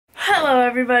Hello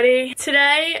everybody.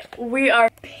 Today we are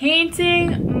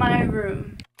painting my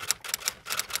room.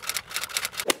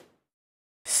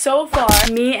 So far,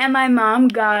 me and my mom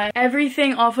got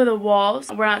everything off of the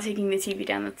walls. We're not taking the TV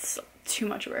down, that's too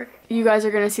much work. You guys are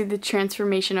gonna see the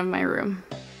transformation of my room.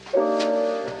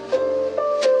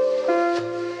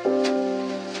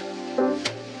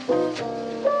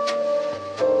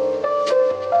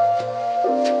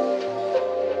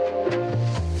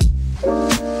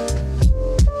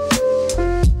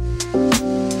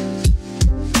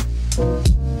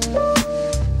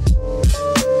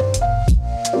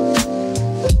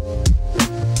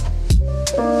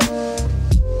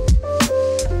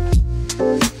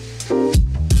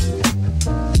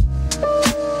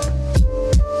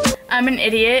 I'm an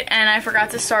idiot and I forgot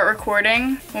to start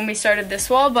recording when we started this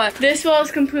wall, but this wall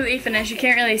is completely finished. You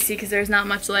can't really see because there's not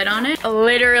much light on it. I'm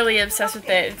literally obsessed with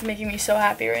it. It's making me so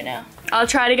happy right now. I'll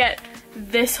try to get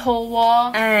this whole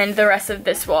wall and the rest of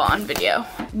this wall on video.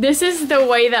 This is the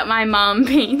way that my mom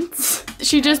paints.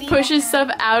 She just pushes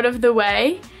stuff out of the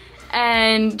way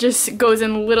and just goes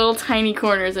in little tiny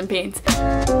corners and paints.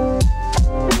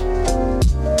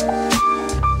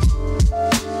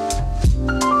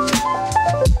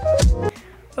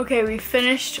 Okay, we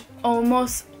finished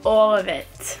almost all of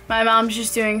it. My mom's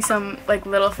just doing some like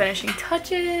little finishing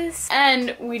touches.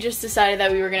 And we just decided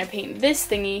that we were gonna paint this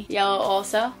thingy yellow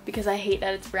also because I hate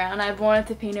that it's brown. I've wanted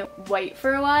to paint it white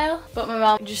for a while, but my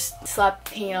mom just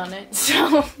slapped paint on it,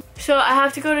 so I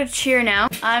have to go to cheer now.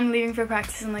 I'm leaving for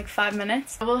practice in like 5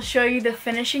 minutes. I will show you the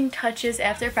finishing touches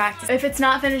after practice. If it's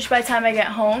not finished by the time I get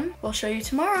home, we'll show you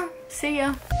tomorrow. See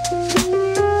ya.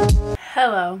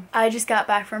 Hello. I just got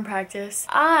back from practice.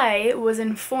 I was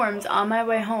informed on my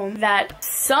way home that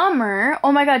Summer,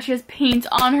 oh my god, she has paint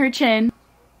on her chin.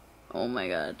 Oh my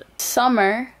god.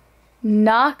 Summer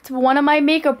knocked one of my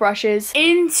makeup brushes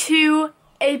into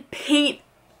a paint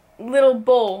little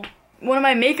bowl. One of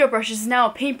my makeup brushes is now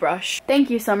a paintbrush. Thank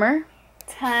you, Summer.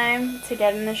 Time to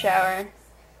get in the shower.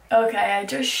 Okay, I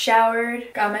just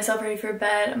showered, got myself ready for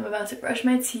bed. I'm about to brush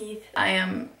my teeth. I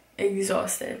am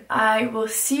exhausted. I will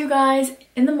see you guys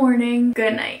in the morning.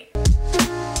 Good night.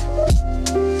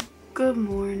 Good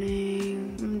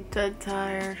morning. I'm dead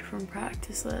tired from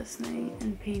practice last night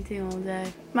and painting all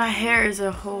day. My hair is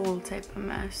a whole type of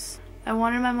mess. I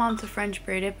wanted my mom to French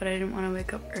braid it, but I didn't want to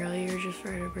wake up earlier just for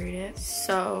her to braid it.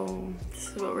 So this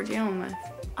is what we're dealing with.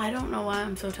 I don't know why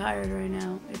I'm so tired right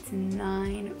now. It's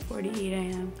 9:48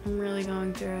 a.m. I'm really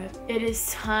going through it. It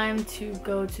is time to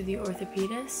go to the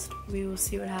orthopedist. We will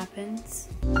see what happens.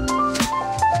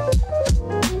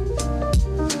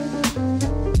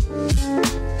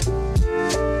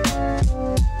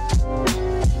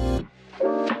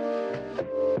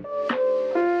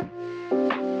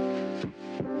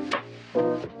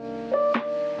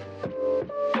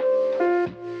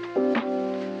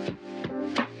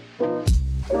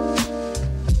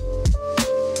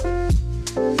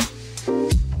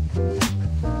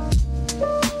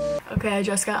 Okay, I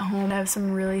just got home. I have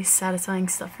some really satisfying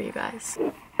stuff for you guys.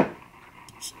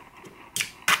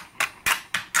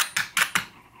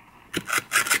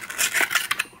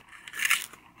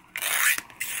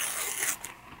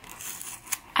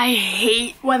 I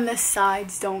hate when the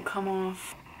sides don't come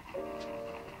off.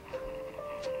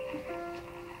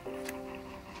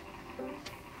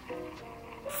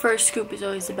 First scoop is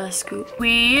always the best scoop.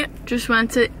 We just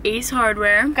went to Ace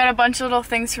Hardware. Got a bunch of little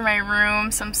things for my room,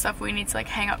 some stuff we need to like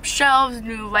hang up shelves,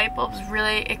 new light bulbs,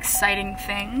 really exciting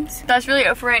things. That's really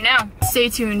it for right now. Stay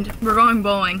tuned, we're going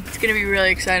bowling. It's gonna be really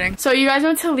exciting. So you guys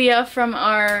know Talia from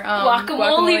our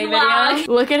guacamole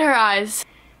video? Look at her eyes.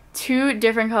 2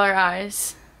 different color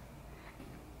eyes.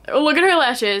 Look at her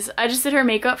lashes. I just did her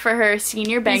makeup for her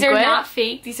senior banquet. These are not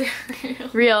fake, these are real.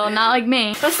 Real, not like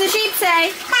me. What's the sheep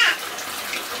say?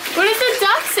 What does the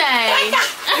duck say?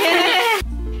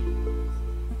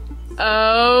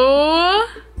 Oh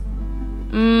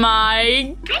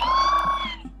my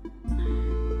god.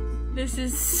 This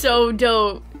is so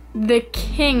dope. The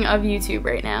king of YouTube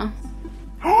right now.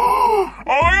 Oh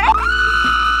my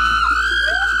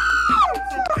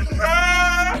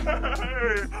god!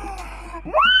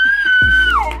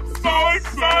 So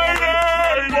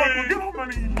excited! Look how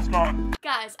many you just got.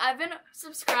 Guys, I've been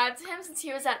subscribed to him since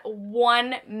he was at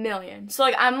 1 million. So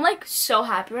like I'm like so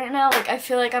happy right now. Like I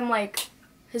feel like I'm like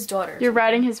his daughter. You're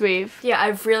riding his wave. Yeah, I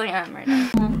really am right now.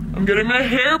 I'm getting my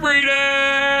hair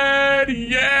braided!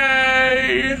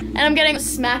 Yay! And I'm getting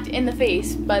smacked in the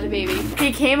face by the baby.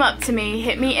 He came up to me,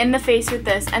 hit me in the face with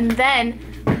this, and then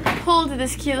pulled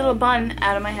this cute little bun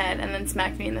out of my head and then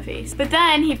smacked me in the face. But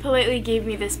then he politely gave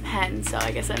me this pen, so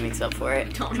I guess that makes up for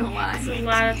it. Don't know why. There's a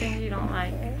lot of things you don't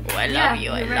like. Oh, I love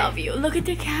you. I love you. Look at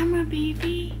the camera,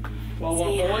 baby. Well,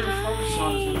 what we're focusing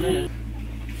on is in a minute.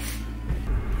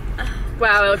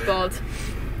 Wow, I look bald.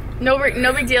 No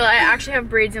big deal. I actually have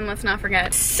braids in, let's not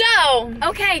forget. So,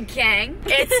 Okay, gang.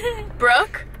 it's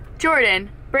Brooke, Jordan,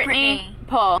 Brittany,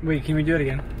 Paul. Wait, can we do it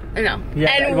again? No.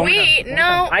 Yeah, And one we, time, one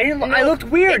no. time. I looked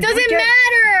weird. It doesn't Do again.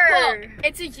 matter.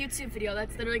 It's a YouTube video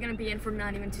that's literally gonna be in for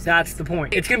not even 2 seconds. That's the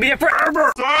point. It's gonna be there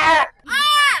forever. Stop!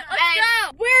 Let's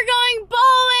go. We're going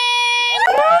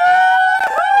bowling.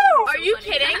 Are you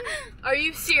kidding? Are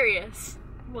you serious?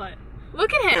 What?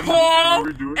 Look at him. Paul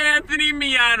Anthony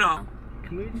Miano.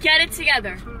 Get it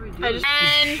together.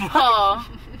 And Paul.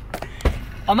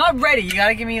 I'm not ready. You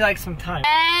gotta give me like some time.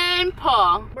 And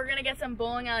Paul. We're gonna get some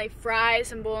bowling alley fries,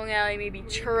 some bowling alley maybe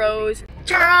churros.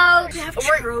 Churros! Do you have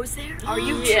churros there? Are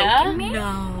you joking me?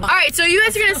 No. Alright, so you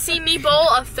guys are gonna see me bowl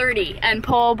a 30 and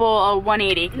Paul bowl a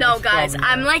 180. No, guys,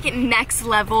 I'm like next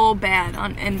level bad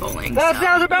in bowling. That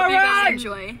sounds about hope you guys right.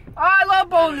 enjoy. I love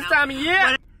bowling this time of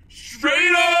year.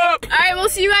 Straight up! Alright, we'll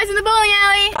see you guys in the bowling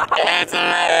alley.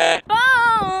 Answer Bowl!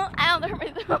 Ow, there we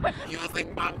go. You look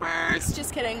like bumpers.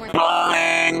 Just kidding. We're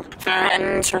Bowling.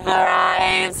 Enter the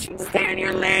eyes. Stay in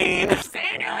your lane. Stay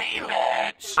in your lane,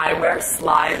 bitch. I wear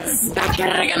slides. Back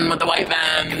at it again with the white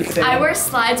vans. I wear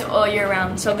slides all year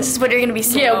round, so this is what you're gonna be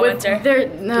seeing all winter.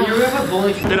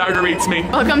 It aggravates me.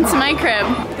 Welcome to my crib.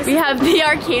 We have the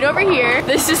arcade over here.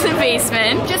 This is the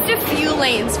basement. Just a few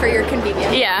lanes for your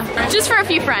convenience. Yeah, just for a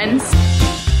few friends.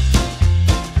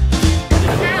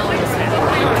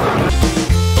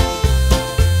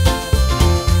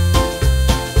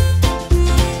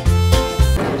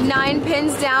 Nine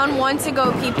pins down, 1 to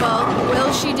go, people.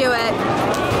 Will she do it?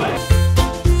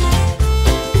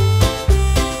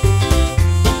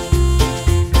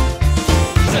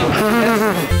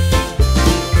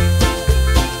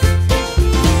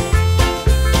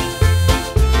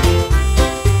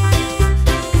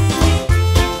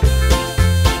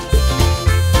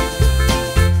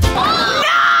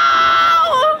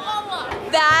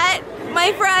 That,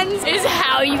 my friends, Is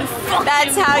how you fucking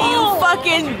that's how you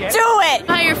fucking do it!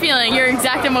 How you're feeling, your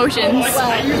exact emotions.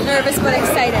 Well, nervous but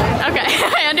excited. Okay,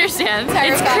 I understand. It's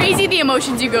Terrified. crazy the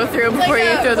emotions you go through before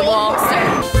you throw the ball.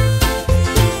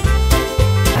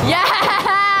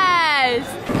 Yes!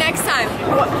 Next time,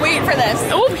 wait for this.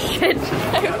 Oh shit,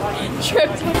 I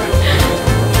tripped.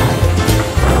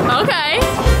 Okay.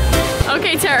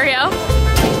 Okay, Terrio.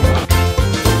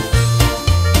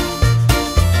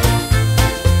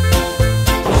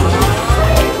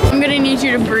 I'm gonna need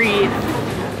you to breathe.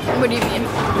 What do you mean?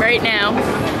 Right now.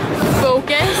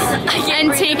 Focus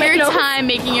and take your time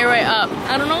making your way up.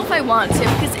 I don't know if I want to,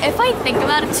 because if I think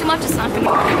about it too much, it's not gonna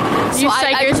work. You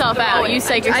psych yourself out. You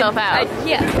psych yourself out.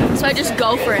 Yeah. So I just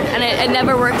go for it, and it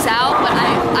never works out, but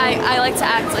I like to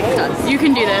act like it does. You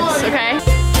can do this, okay?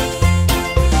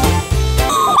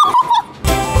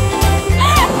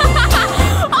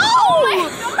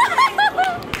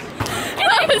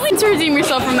 To redeem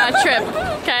yourself from that trip,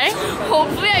 okay?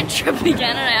 Hopefully I trip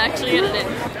again and I actually hit it.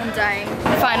 I'm dying.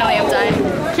 Finally, I'm dying.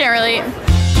 Can't relate.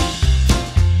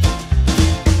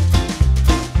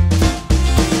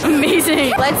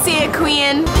 Amazing. Let's see it,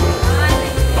 queen.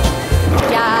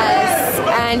 Yes,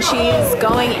 and she's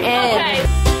going in. Okay.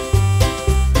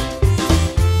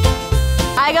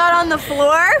 I got on the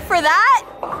floor for that.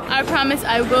 I promise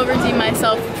I will redeem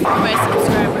myself for my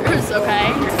subscribers,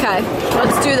 okay? Okay,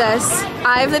 let's do this.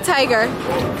 Eye of the tiger.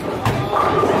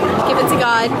 Give it to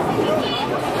God.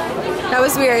 That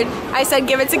was weird. I said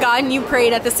give it to God and you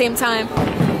prayed at the same time.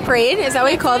 Prayed? Is that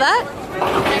what you call that?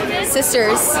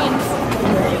 Sisters.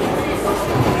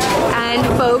 And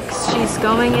folks, she's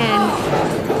going in.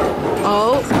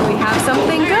 Oh, we have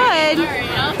something good.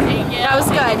 Alright, I'll take it. That was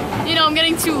good. You know, I'm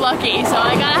getting too lucky, so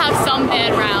I gotta have some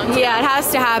bad rounds. Yeah, it has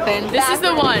to happen. This is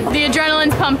the one. The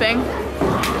adrenaline's pumping.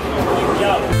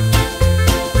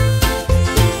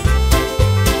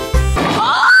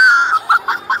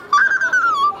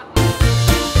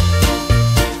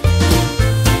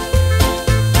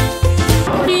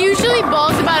 He usually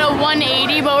bowls about a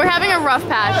 180, but we're having a rough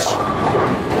patch. You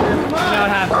know what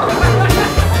happened?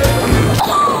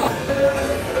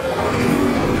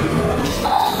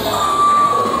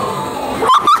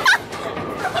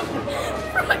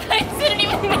 I didn't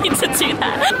even mean to do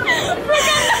that.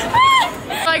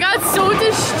 I got so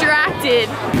distracted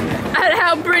at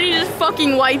how Brittany just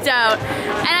fucking wiped out.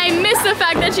 And I missed the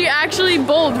fact that she actually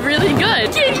bowled really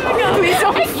good. Please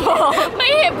don't fall. My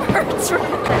hip hurts.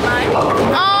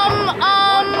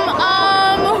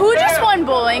 Who just won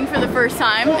bowling for the first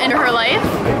time in her life?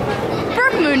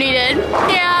 Brooke Mooney did.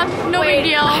 Yeah, no big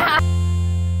deal.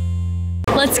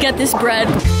 Let's get this bread.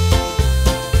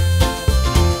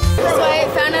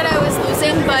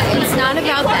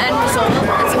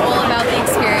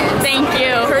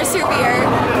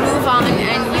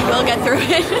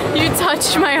 Jordan. You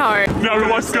touched my heart. Now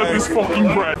let's get this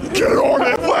fucking bread. Get on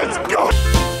it, let's go!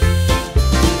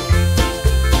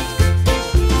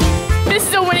 This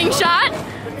is a winning shot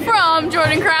from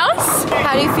Jordan Kraus.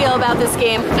 How do you feel about this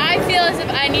game? I feel as if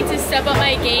I need to step up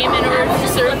my game in order to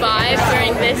survive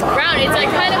during this round. It's like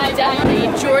kind of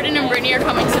definitely Jordan and Brittany are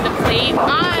coming to the plate.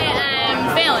 I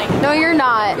am failing. No, you're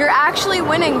not. You're actually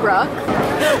winning, Brooke.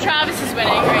 Travis is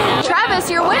winning right now. Travis,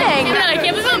 you're winning. I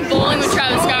can't believe I'm bowling with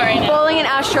Travis Scott right now. Bowling in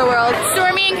Astro World.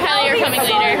 Stormy and Kelly are coming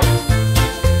later.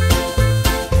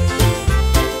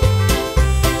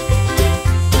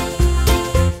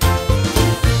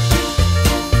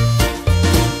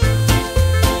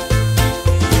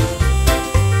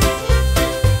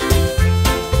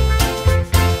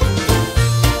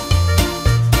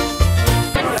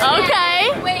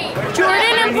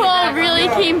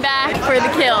 Came back for the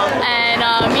kill,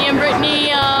 and me and Brittany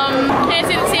can't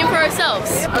say the same for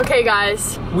ourselves. Okay,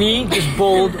 guys. We just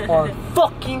bowled our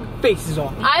fucking faces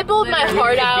off. I bowled my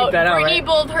heart out. Brittany right?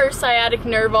 bowled her sciatic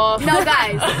nerve off. No,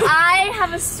 guys, I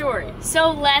have a story.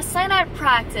 So last night at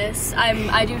practice,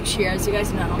 I do cheer, as you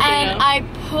guys know, and I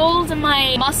pulled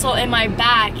my muscle in my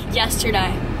back yesterday,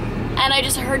 and I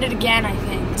just heard it again, I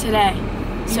think, today.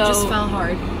 So just fell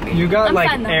hard. You got I'm like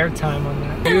fine, though. airtime on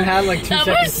that. You had like 2 seconds.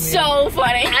 That was so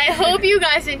funny. I hope you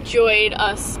guys enjoyed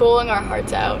us bowling our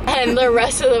hearts out and the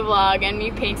rest of the vlog and me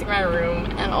painting my room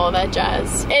and all that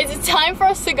jazz. It's time for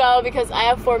us to go because I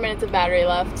have 4 minutes of battery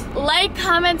left. like,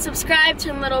 comment, subscribe,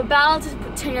 turn the little bell to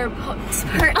turn your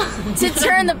to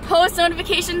turn the post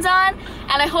notifications on.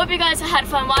 And I hope you guys had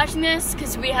fun watching this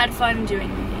because we had fun doing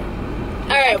it.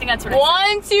 All right, I think that's what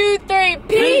 1, 2, 3,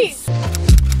 peace.